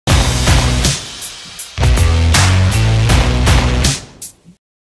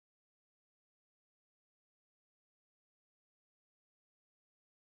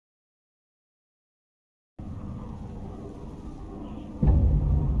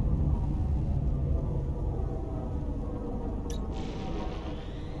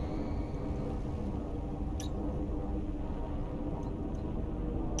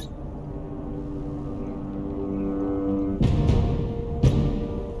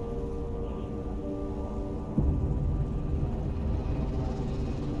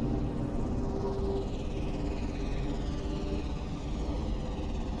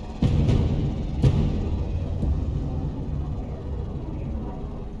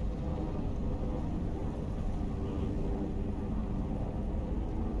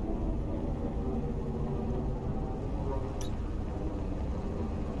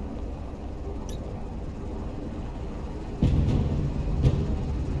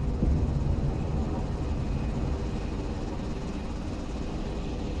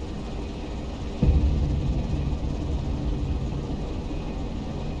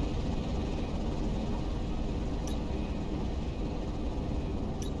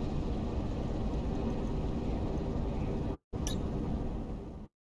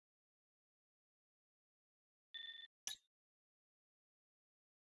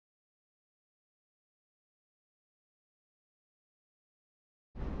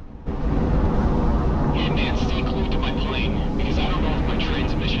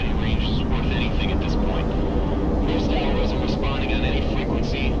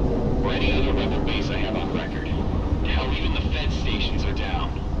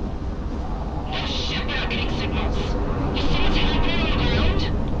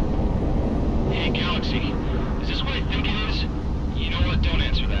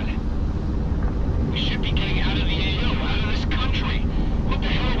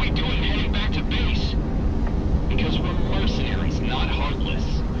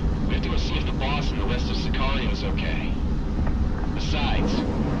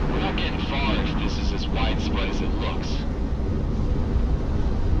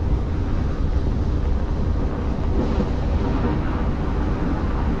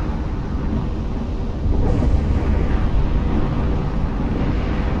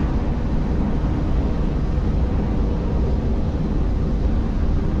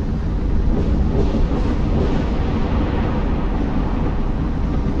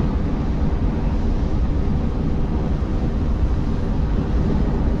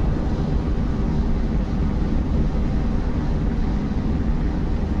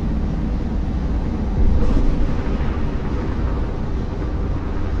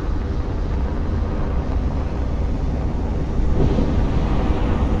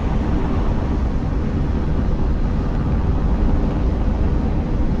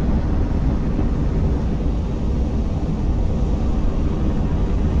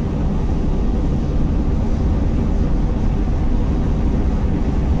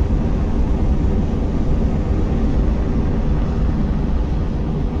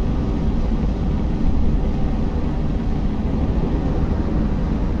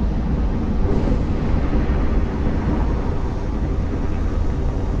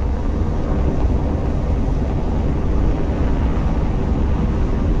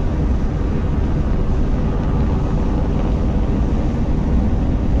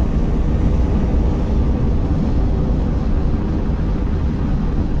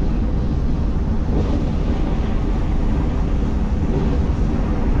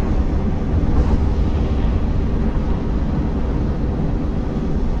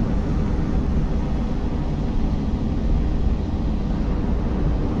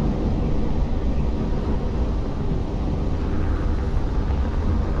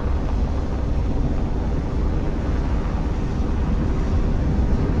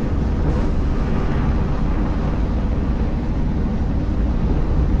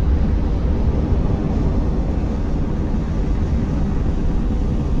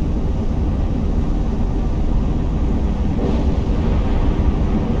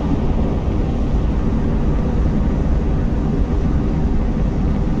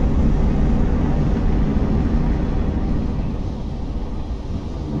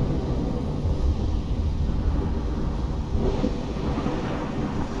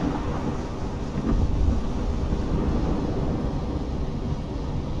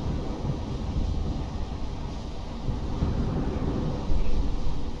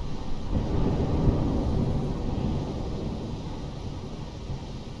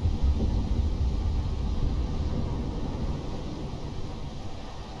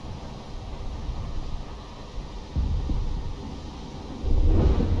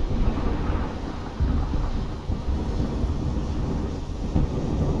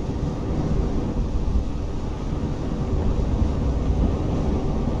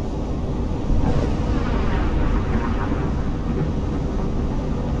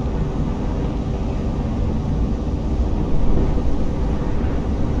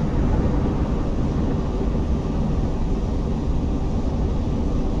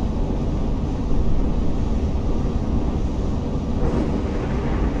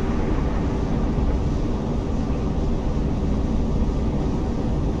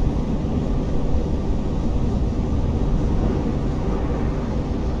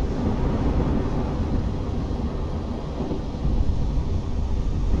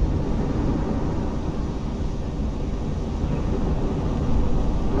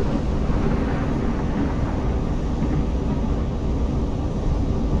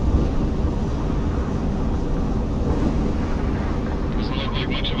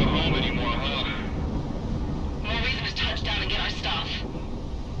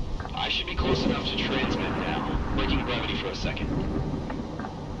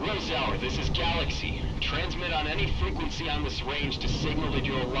frequency on this range to signal that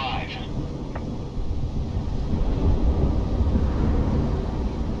you're alive.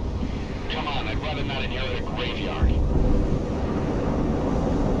 Come on, I'd rather not inherit a graveyard.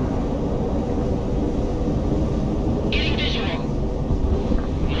 Getting visual.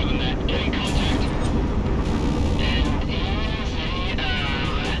 More than that, getting contact. And easy,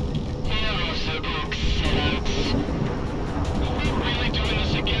 heroes the books sellouts. Are we really doing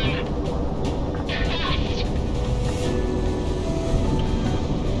this again? Fast!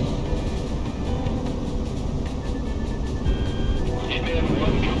 Hitman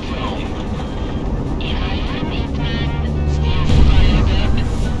 1 confirmed.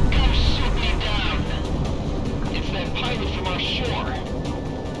 Pilot from our shore.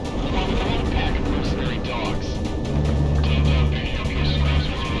 Along with a whole pack of mercenary dogs. Turned out the obvious scraps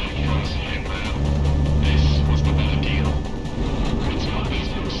was really for us and this was the better deal. It's not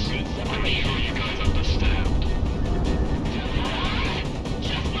business. I'm sure you guys understand.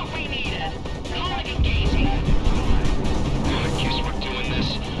 Just what we needed. Call it engaging. I guess we're doing this.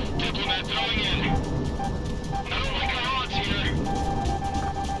 Diplomat throwing in. I don't like our odds here.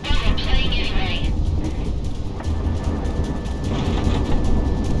 But we're playing anyway.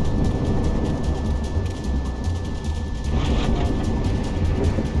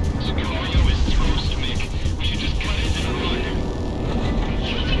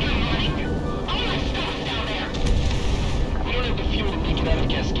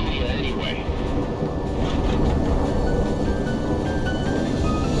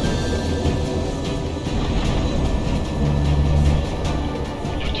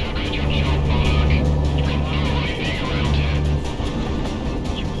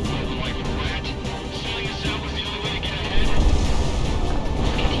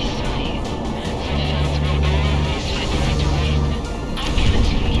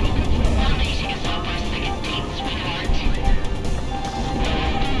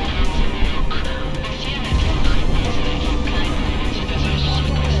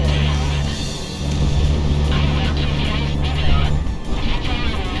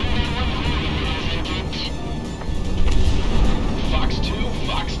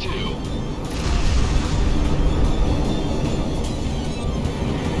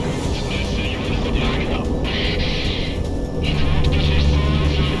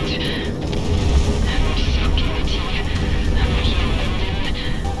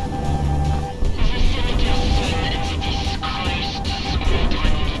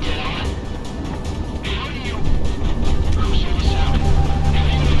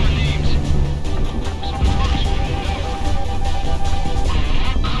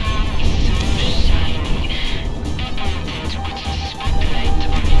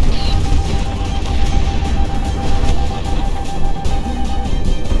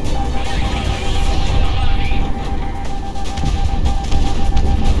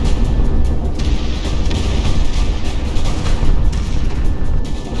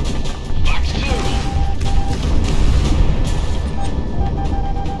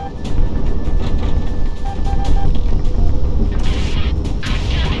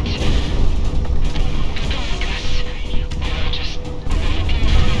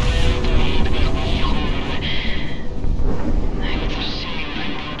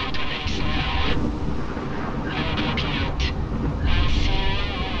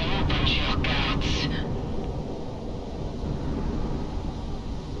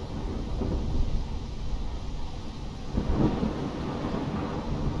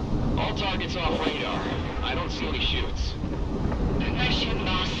 Target's off radar. I don't see any chutes. Nice shooting,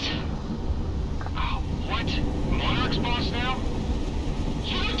 boss. Oh, what? Monarch's boss now?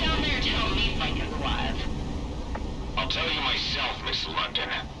 You go down there and tell me if I can alive. I'll tell you myself, Miss London.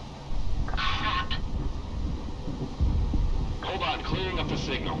 Crap. Hold on, clearing up the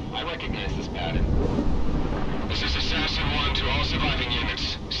signal. I recognize this pattern. This is Assassin 1 to all surviving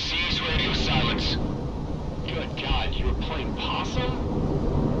units. Seize radio silence. Good God, you were playing possum?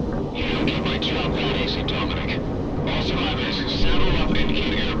 Yeah, keep my job that easy, Dominic. All survivors, saddle up and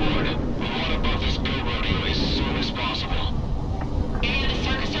get airborne. We want above this go rodeo as soon as possible. Any of the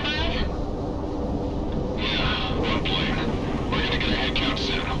circus survive? Yeah, one plane. We're gonna get a head count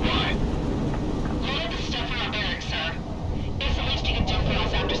soon. Why? Load up the stuff from our barracks, sir. It's the least you can do for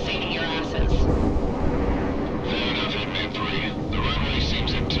us after saving your asses. Fair enough, Hitman 3. The runway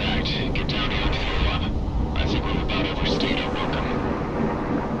seems intact. Get down here and fuel up. I think we've about overstayed our welcome.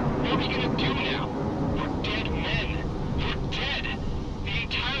 What are we gonna do now? We're dead men. We're dead. The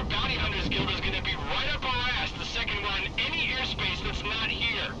entire Bounty Hunters Guild is gonna be right up our ass the second we're in any airspace that's not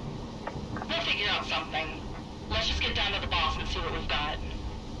here. We'll figure out something. Let's just get down to the boss and see what we've got.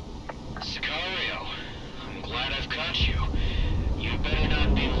 Sicario, I'm glad I've caught you. You better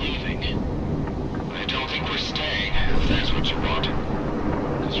not be leaving. I don't think we're staying, if that's what you want.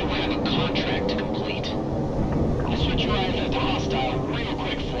 You have a contract to complete. I'll switch your eyes to hostile real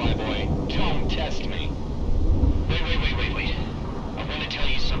quick, flyboy. Don't test me. Wait. I want to tell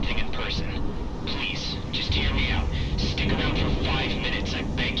you something in person. Please, just hear me out. Stick around for 5 minutes, I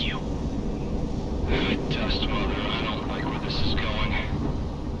beg you. Dust Mother, I don't like where this is going.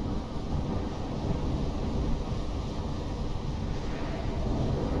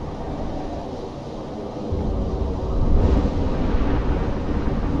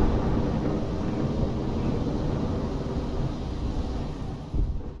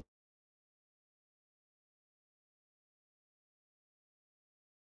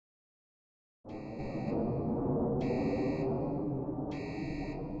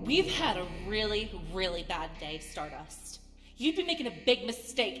 We've had a really, really bad day, Stardust. You'd be making a big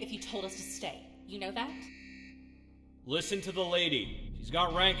mistake if you told us to stay. You know that? Listen to the lady. She's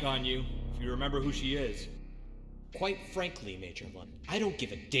got rank on you, if you remember who she is. Quite frankly, Major Lund, I don't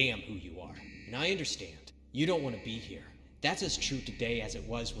give a damn who you are. And I understand. You don't want to be here. That's as true today as it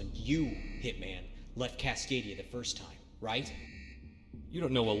was when you, Hitman, left Cascadia the first time, right? You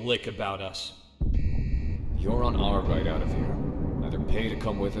don't know a lick about us. You're on our right out of here. Either pay to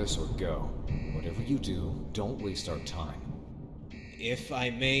come with us or go. Whatever you do, don't waste our time. If I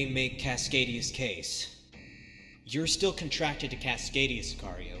may make Cascadia's case, you're still contracted to Cascadia,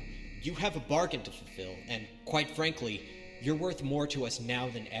 Sicario. You have a bargain to fulfill, and quite frankly, you're worth more to us now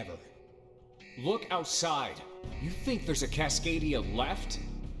than ever. Look outside. You think there's a Cascadia left?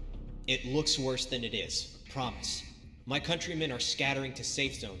 It looks worse than it is, promise. My countrymen are scattering to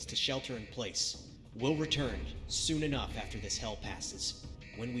safe zones to shelter in place. We'll return soon enough after this hell passes.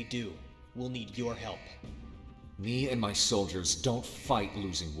 When we do, we'll need your help. Me and my soldiers don't fight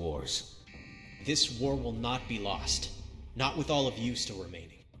losing wars. This war will not be lost. Not with all of you still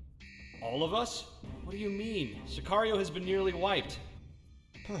remaining. All of us? What do you mean? Sicario has been nearly wiped.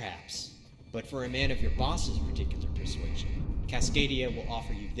 Perhaps. But for a man of your boss's particular persuasion, Cascadia will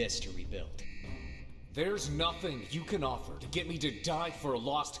offer you this to rebuild. There's nothing you can offer to get me to die for a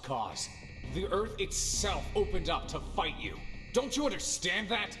lost cause. The Earth itself opened up to fight you. Don't you understand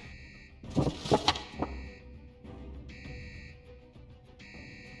that?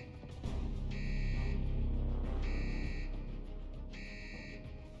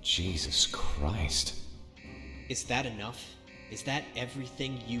 Jesus Christ. Is that enough? Is that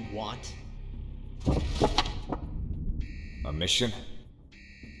everything you want? A mission?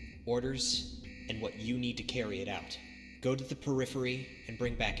 Orders, and what you need to carry it out. Go to the periphery and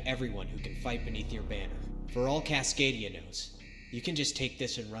bring back everyone who can fight beneath your banner. For all Cascadia knows, you can just take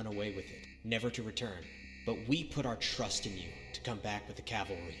this and run away with it, never to return. But we put our trust in you to come back with the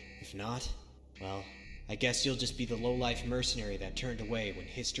cavalry. If not, well, I guess you'll just be the low-life mercenary that turned away when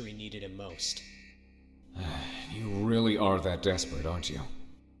history needed him most. You really are that desperate, aren't you?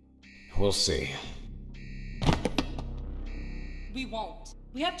 We'll see. We won't.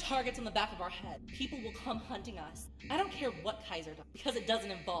 We have targets on the back of our head. People will come hunting us. I don't care what Kaiser does, because it doesn't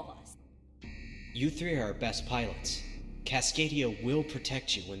involve us. You three are our best pilots. Cascadia will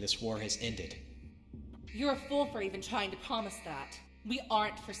protect you when this war has ended. You're a fool for even trying to promise that. We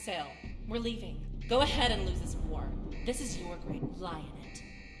aren't for sale. We're leaving. Go ahead and lose this war. This is your great lie in it.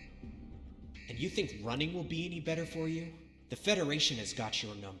 And you think running will be any better for you? The Federation has got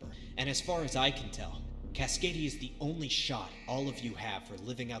your number, and as far as I can tell, Cascadia is the only shot all of you have for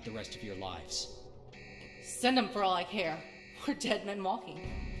living out the rest of your lives. Send them for all I care. We're dead men walking.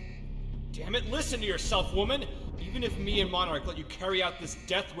 Damn it, listen to yourself, woman! Even if me and Monarch let you carry out this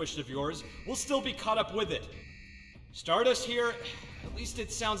death wish of yours, we'll still be caught up with it. Stardust here, at least it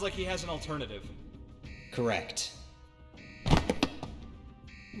sounds like he has an alternative. Correct.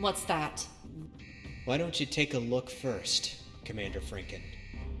 What's that? Why don't you take a look first, Commander Franken?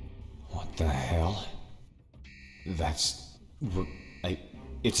 What the hell?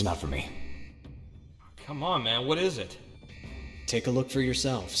 It's not for me. Come on, man, what is it? Take a look for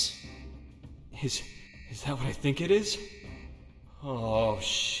yourselves. Is that what I think it is? Oh,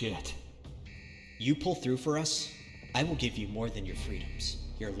 shit. You pull through for us, I will give you more than your freedoms,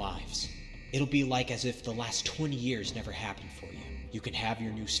 your lives. It'll be like as if the last 20 years never happened for you. You can have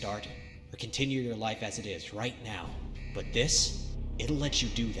your new start, or continue your life as it is right now. But this, it'll let you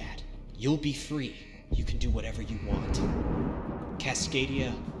do that. You'll be free. You can do whatever you want.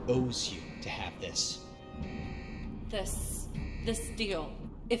 Cascadia owes you to have this. This deal.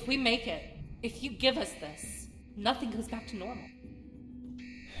 If we make it, if you give us this, nothing goes back to normal.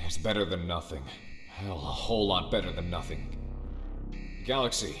 It's better than nothing. Hell, a whole lot better than nothing.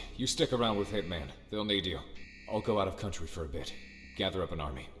 Galaxy, you stick around with Hitman. They'll need you. I'll go out of country for a bit. Gather up an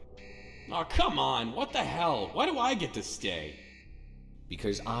army. Oh, come on. What the hell? Why do I get to stay?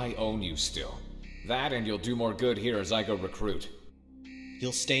 Because I own you still. That and you'll do more good here as I go recruit.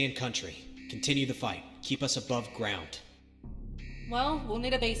 You'll stay in country. Continue the fight. Keep us above ground. Well, we'll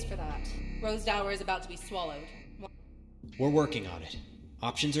need a base for that. Rosedower is about to be swallowed. We're working on it.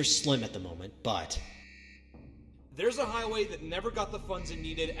 Options are slim at the moment, but... There's a highway that never got the funds it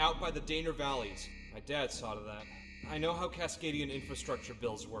needed out by the Daner Valleys. My dad saw to that. I know how Cascadian infrastructure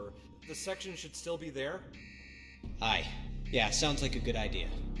bills were. The section should still be there? Aye. Yeah, sounds like a good idea.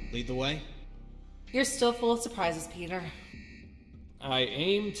 Lead the way? You're still full of surprises, Peter. I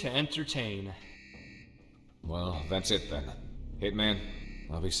aim to entertain. Well, that's it then. Hitman,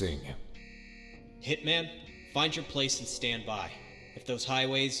 I'll be seeing you. Hitman, find your place and stand by. If those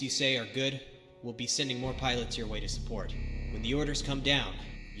highways you say are good, we'll be sending more pilots your way to support. When the orders come down,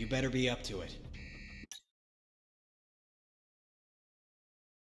 you better be up to it.